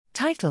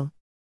Title: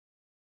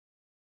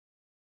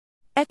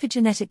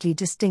 Epigenetically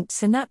distinct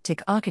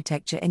synaptic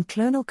architecture in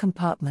clonal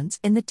compartments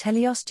in the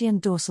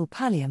teleostean dorsal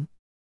pallium.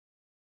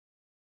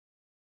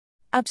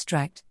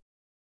 Abstract: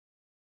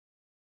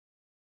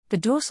 The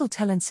dorsal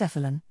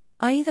telencephalon,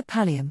 i.e. the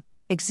pallium,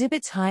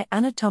 exhibits high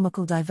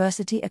anatomical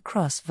diversity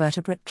across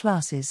vertebrate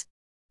classes.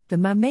 The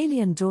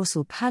mammalian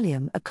dorsal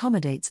pallium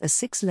accommodates a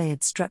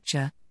six-layered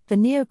structure, the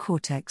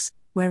neocortex,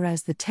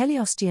 whereas the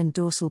teleostean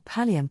dorsal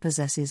pallium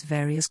possesses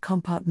various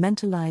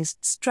compartmentalized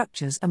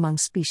structures among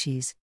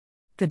species.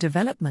 The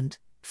development,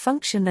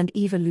 function and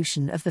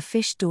evolution of the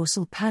fish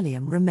dorsal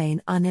pallium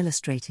remain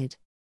unillustrated.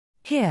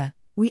 Here,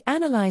 we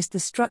analyzed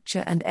the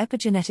structure and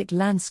epigenetic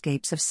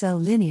landscapes of cell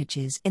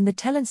lineages in the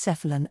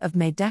telencephalon of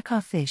Madagascar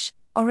fish,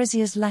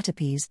 Oryzias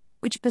latipes,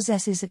 which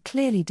possesses a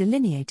clearly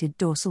delineated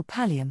dorsal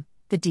pallium,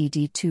 the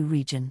DD2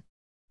 region.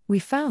 We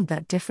found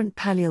that different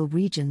pallial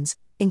regions,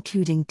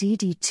 including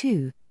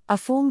DD2, are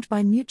formed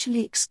by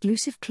mutually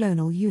exclusive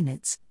clonal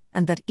units,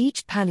 and that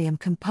each pallium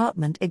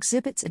compartment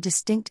exhibits a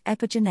distinct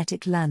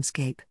epigenetic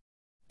landscape.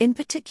 In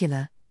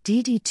particular,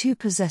 DD2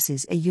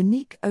 possesses a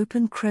unique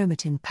open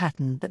chromatin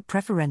pattern that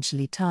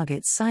preferentially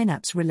targets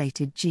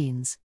synapse-related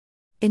genes.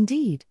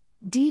 Indeed,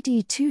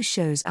 DD2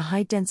 shows a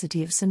high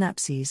density of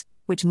synapses,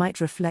 which might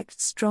reflect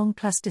strong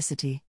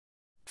plasticity.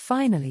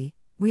 Finally,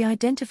 we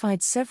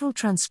identified several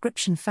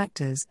transcription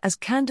factors as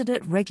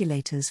candidate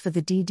regulators for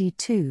the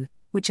DD2,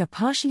 which are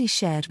partially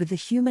shared with the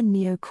human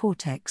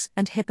neocortex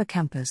and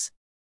hippocampus.